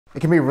It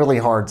can be really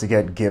hard to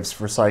get gifts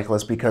for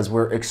cyclists because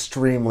we're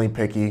extremely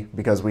picky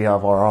because we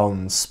have our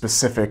own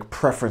specific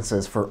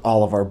preferences for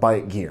all of our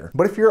bike gear.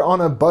 But if you're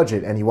on a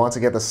budget and you want to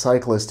get the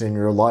cyclist in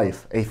your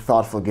life a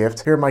thoughtful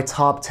gift, here are my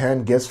top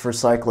 10 gifts for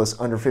cyclists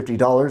under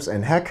 $50,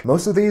 and heck,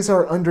 most of these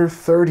are under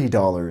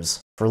 $30.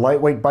 For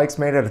lightweight bikes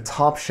made out of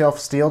top shelf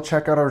steel,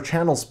 check out our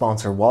channel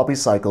sponsor Wabi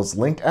Cycles,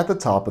 linked at the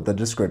top of the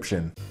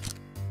description.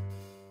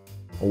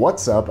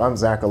 What's up? I'm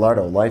Zach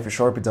Alardo. Life is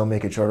short, but don't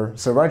make it shorter.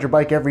 So ride your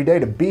bike every day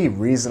to be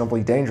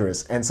reasonably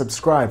dangerous, and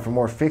subscribe for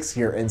more fixed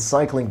gear and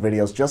cycling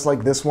videos just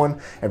like this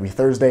one every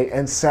Thursday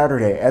and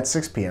Saturday at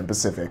 6 p.m.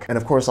 Pacific. And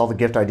of course, all the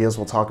gift ideas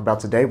we'll talk about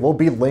today will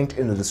be linked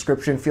in the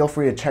description. Feel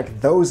free to check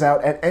those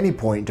out at any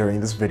point during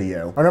this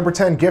video. Our number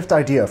 10 gift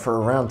idea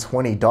for around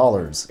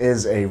 $20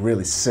 is a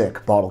really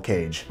sick bottle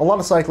cage. A lot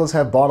of cyclists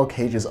have bottle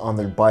cages on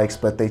their bikes,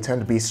 but they tend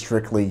to be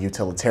strictly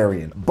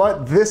utilitarian.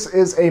 But this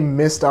is a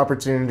missed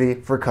opportunity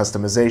for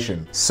customization.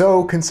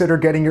 So consider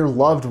getting your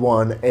loved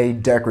one a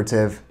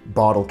decorative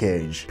bottle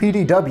cage.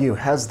 PDW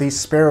has the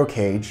Sparrow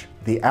cage,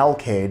 the Owl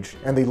cage,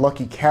 and the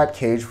Lucky Cat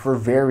cage for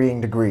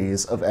varying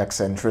degrees of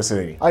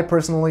eccentricity. I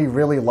personally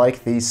really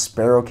like the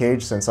Sparrow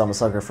cage since I'm a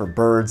sucker for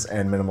birds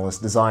and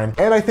minimalist design,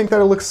 and I think that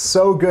it looks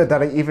so good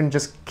that I even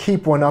just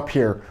keep one up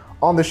here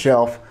on the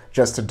shelf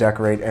just to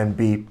decorate and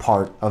be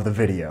part of the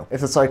video.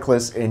 If the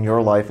cyclist in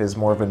your life is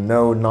more of a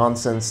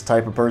no-nonsense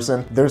type of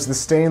person, there's the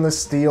stainless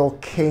steel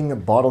King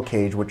bottle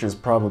cage, which is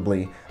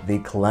probably the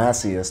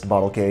classiest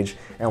bottle cage,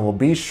 and will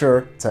be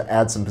sure to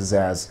add some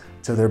pizzazz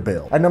to their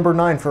bill. At number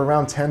 9, for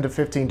around $10 to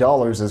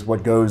 $15 is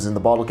what goes in the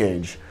bottle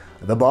cage.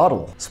 The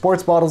bottle.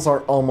 Sports bottles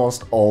are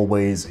almost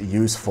always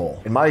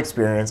useful. In my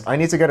experience, I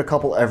need to get a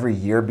couple every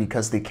year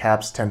because the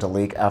caps tend to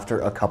leak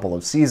after a couple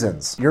of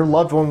seasons. Your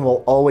loved one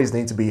will always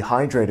need to be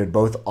hydrated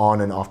both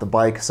on and off the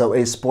bike, so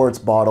a sports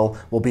bottle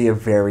will be a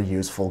very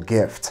useful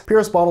gift.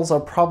 Pierce bottles are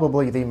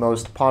probably the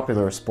most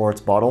popular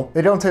sports bottle.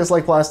 They don't taste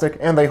like plastic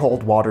and they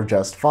hold water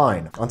just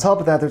fine. On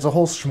top of that, there's a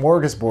whole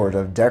smorgasbord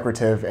of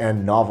decorative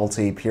and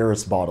novelty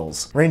Pierce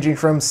bottles, ranging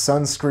from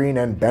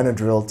sunscreen and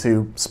Benadryl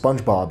to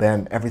SpongeBob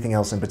and everything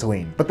else in between.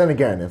 But then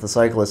again, if the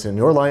cyclist in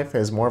your life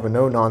is more of a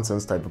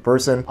no-nonsense type of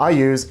person, I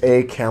use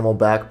a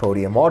Camelback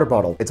Podium water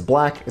bottle. It's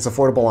black, it's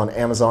affordable on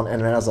Amazon,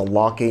 and it has a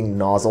locking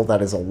nozzle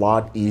that is a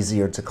lot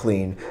easier to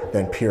clean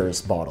than Pierce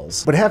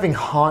bottles. But having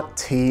hot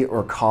tea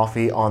or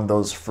coffee on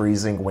those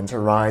freezing winter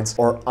rides,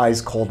 or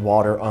ice-cold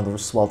water on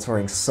those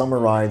sweltering summer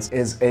rides,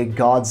 is a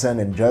godsend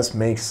and just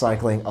makes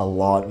cycling a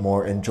lot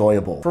more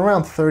enjoyable. For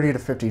around $30 to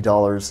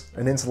 $50,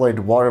 an insulated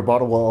water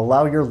bottle will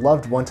allow your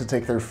loved one to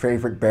take their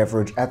favorite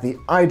beverage at the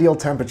ideal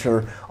temperature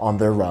on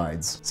their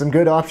rides. Some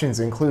good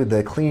options include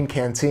the Clean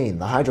Canteen,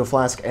 the Hydro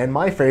Flask, and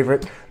my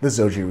favorite, the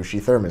Zojirushi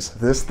Thermos.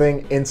 This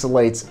thing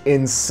insulates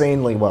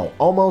insanely well,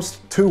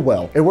 almost too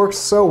well. It works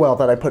so well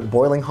that I put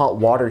boiling hot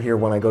water here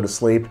when I go to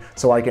sleep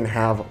so I can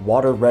have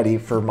water ready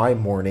for my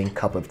morning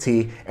cup of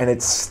tea, and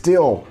it's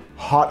still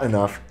hot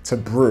enough to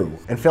brew.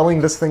 And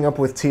filling this thing up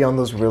with tea on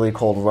those really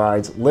cold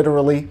rides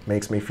literally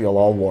makes me feel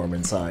all warm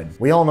inside.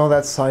 We all know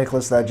that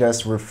cyclist that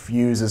just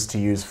refuses to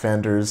use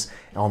fenders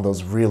on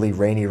those really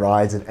rainy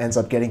rides and ends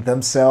up getting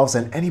themselves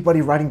and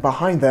anybody riding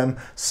behind them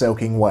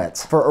soaking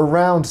wet. For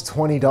around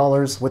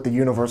 $20 with the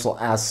Universal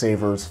Ass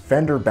Savers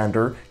Fender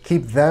Bender,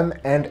 keep them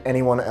and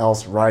anyone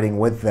else riding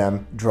with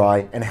them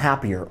dry and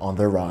happier on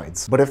their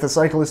rides. But if the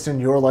cyclist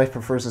in your life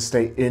prefers to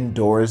stay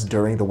indoors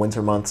during the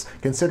winter months,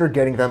 consider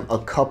getting them a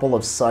couple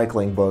of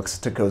cycling books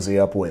to cozy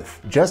up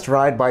with. Just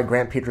Ride by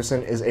Grant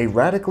Peterson is a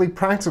radically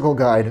practical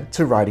guide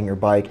to riding your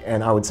bike,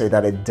 and I would say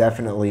that it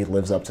definitely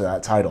lives up to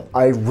that title.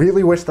 I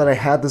really wish that I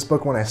had this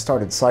book when I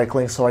started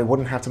cycling so I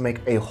wouldn't have to make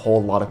a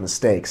whole lot of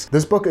mistakes.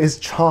 This book is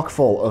chock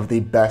full of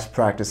the best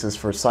practices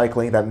for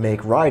cycling that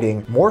make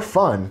riding more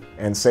fun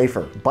and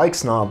safer. Bike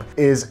Snob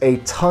is a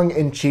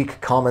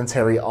tongue-in-cheek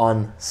commentary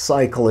on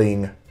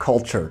cycling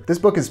culture. This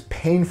book is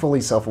painfully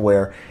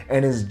self-aware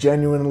and is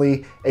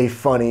genuinely a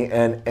funny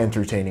and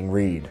entertaining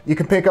read. You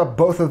can pick up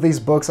both of these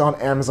books on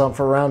Amazon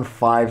for around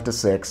 $5 to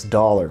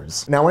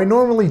 $6. Now, I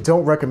normally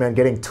don't recommend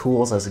getting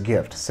tools as a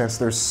gift since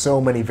there's so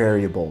many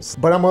variables,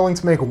 but I'm willing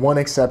to make one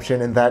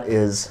exception, and that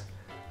is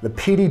the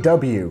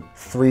PDW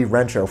 3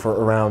 Wrencho for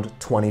around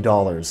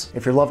 $20.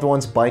 If your loved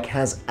one's bike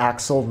has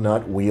axle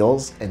nut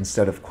wheels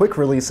instead of quick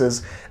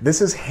releases, this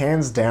is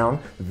hands down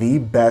the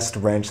best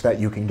wrench that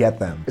you can get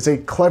them. It's a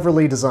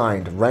cleverly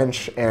designed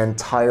wrench and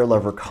tire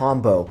lever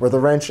combo where the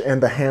wrench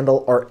and the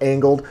handle are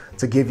angled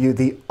to give you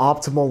the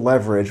optimal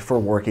leverage for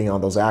working on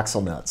those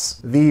axle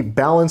nuts. The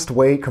balanced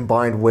weight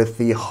combined with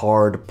the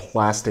hard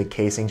plastic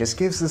casing just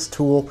gives this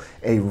tool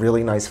a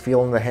really nice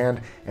feel in the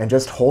hand, and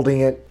just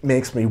holding it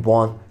makes me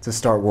want to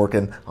start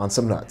working on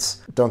some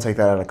nuts. Don't take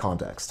that out of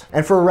context.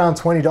 And for around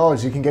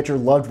 $20, you can get your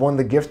loved one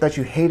the gift that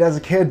you hate as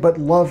a kid but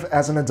love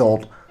as an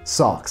adult: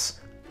 socks.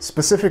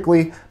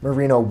 specifically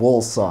merino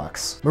wool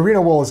socks.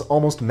 Merino wool is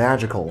almost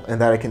magical in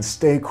that it can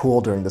stay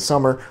cool during the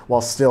summer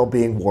while still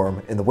being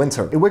warm in the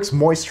winter. It wicks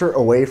moisture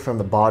away from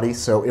the body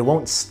so it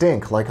won't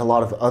stink like a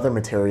lot of other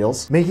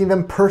materials, making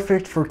them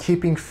perfect for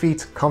keeping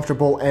feet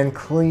comfortable and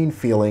clean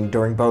feeling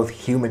during both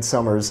humid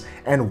summers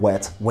and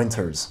wet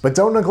winters. But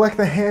don't neglect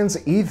the hands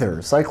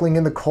either. Cycling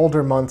in the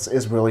colder months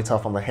is really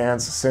tough on the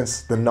hands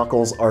since the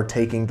knuckles are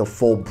taking the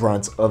full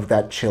brunt of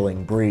that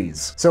chilling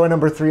breeze. So at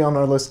number 3 on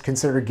our list,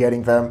 consider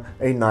getting them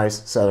a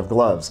nice set of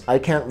gloves. I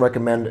can't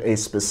recommend a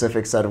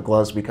specific set of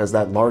gloves because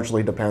that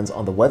largely depends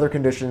on the weather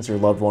conditions your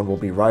loved one will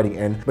be riding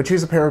in, but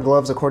choose a pair of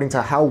gloves according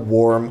to how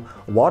warm,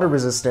 water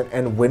resistant,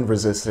 and wind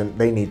resistant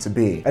they need to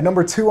be. At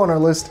number 2 on our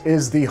list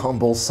is the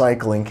humble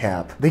cycling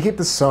cap. They keep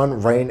the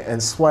sun, rain,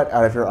 and sweat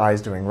out of your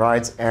eyes during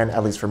rides, and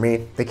at least for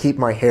me, they keep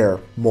my hair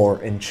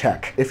more in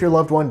check. If your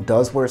loved one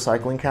does wear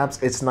cycling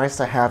caps, it's nice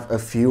to have a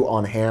few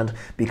on hand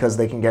because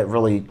they can get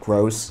really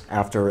gross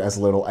after as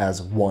little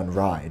as one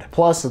ride.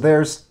 Plus,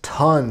 there's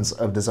tons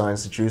of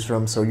designs to choose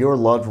from, so your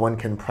loved one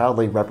can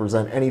proudly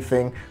represent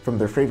anything from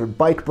their favorite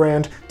bike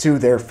brand to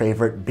their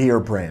favorite beer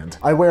brand.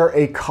 I wear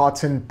a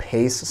cotton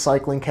Pace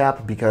cycling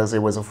cap because it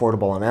was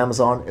affordable on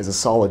Amazon, is a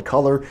solid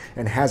color,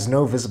 and has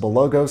no visible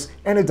logos,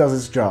 and it does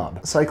its job.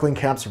 Cycling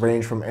caps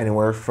range from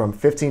anywhere from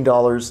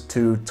 $15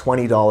 to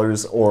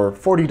 $20 or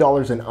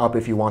 $40 and up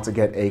if you want to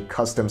get a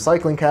custom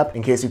cycling cap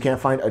in case you can't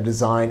find a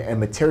design and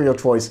material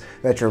choice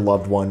that your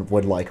loved one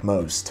would like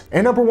most.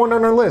 And number 1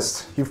 on our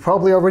list, you've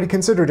probably already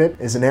considered it,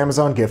 is an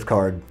Amazon gift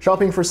card.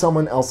 Shopping for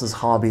someone else's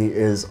hobby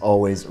is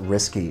always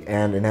risky,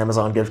 and an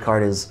Amazon gift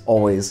card is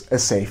always a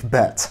safe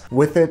bet.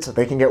 With it,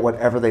 they can get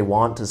whatever they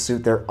want to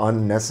suit their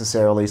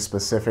unnecessarily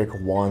specific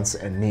wants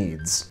and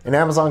needs. An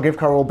Amazon gift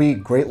card will be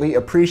greatly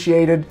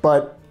appreciated,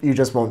 but you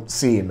just won't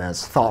seem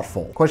as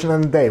thoughtful. Question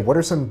of the day, what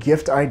are some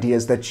gift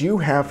ideas that you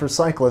have for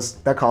cyclists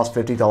that cost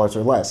 $50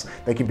 or less?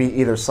 They can be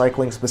either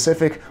cycling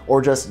specific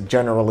or just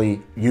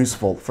generally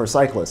useful for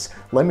cyclists.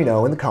 Let me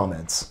know in the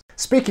comments.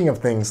 Speaking of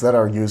things that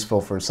are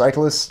useful for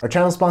cyclists, our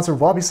channel sponsor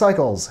Wabi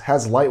Cycles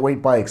has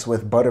lightweight bikes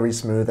with buttery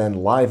smooth and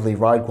lively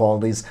ride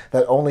qualities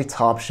that only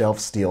top shelf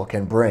steel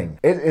can bring.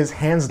 It is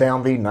hands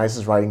down the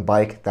nicest riding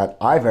bike that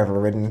I've ever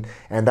ridden,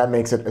 and that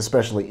makes it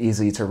especially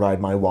easy to ride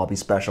my Wabi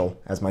Special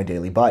as my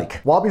daily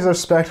bike. Wabis are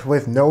spec'd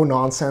with no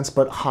nonsense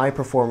but high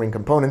performing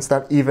components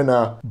that even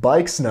a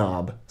bike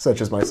snob, such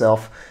as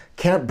myself,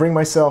 can't bring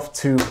myself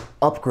to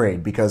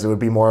upgrade because it would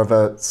be more of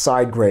a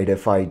side grade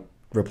if I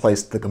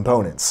replaced the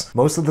components.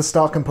 Most of the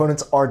stock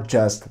components are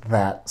just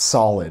that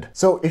solid.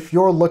 So if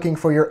you're looking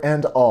for your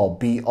end-all,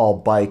 be-all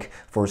bike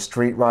for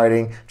street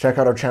riding, check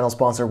out our channel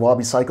sponsor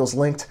Wabi Cycles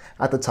linked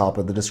at the top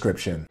of the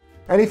description.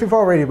 And if you've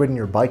already ridden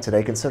your bike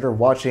today, consider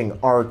watching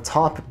our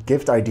top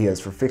gift ideas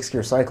for fixed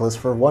gear cyclists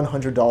for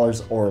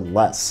 $100 or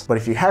less. But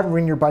if you haven't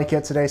ridden your bike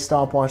yet today,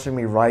 stop watching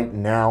me right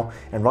now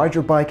and ride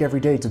your bike every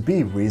day to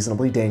be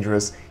reasonably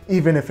dangerous,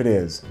 even if it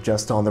is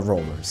just on the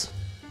rollers.